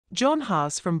John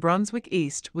Haasz from Brunswick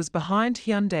East was behind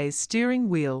Hyundai's steering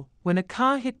wheel when a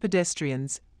car hit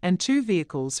pedestrians and two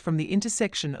vehicles from the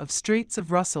intersection of streets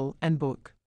of Russell and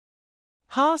Bourke.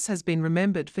 Haasz has been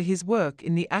remembered for his work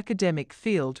in the academic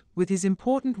field, with his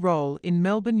important role in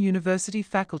Melbourne University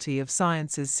Faculty of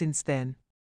Sciences since then.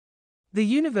 The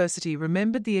university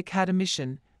remembered the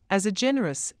academician as a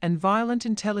generous and violent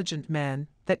intelligent man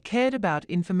that cared about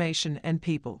information and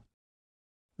people.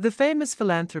 The famous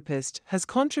philanthropist has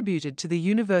contributed to the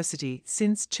university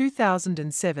since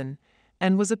 2007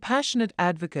 and was a passionate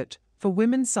advocate for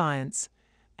women's science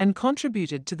and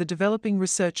contributed to the developing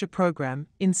researcher program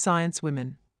in Science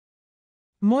Women.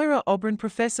 Moira O'byran,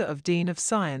 Professor of Dean of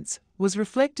Science, was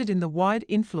reflected in the wide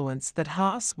influence that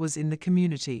Haasz was in the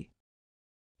community.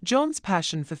 John's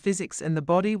passion for physics and the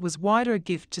body was wider a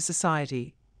gift to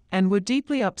society, and were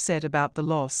deeply upset about the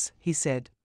loss, he said.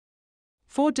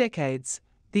 For decades,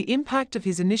 the impact of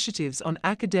his initiatives on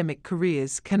academic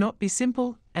careers cannot be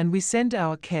simple, and we send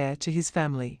our care to his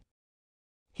family.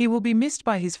 He will be missed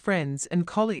by his friends and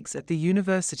colleagues at the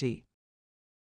university.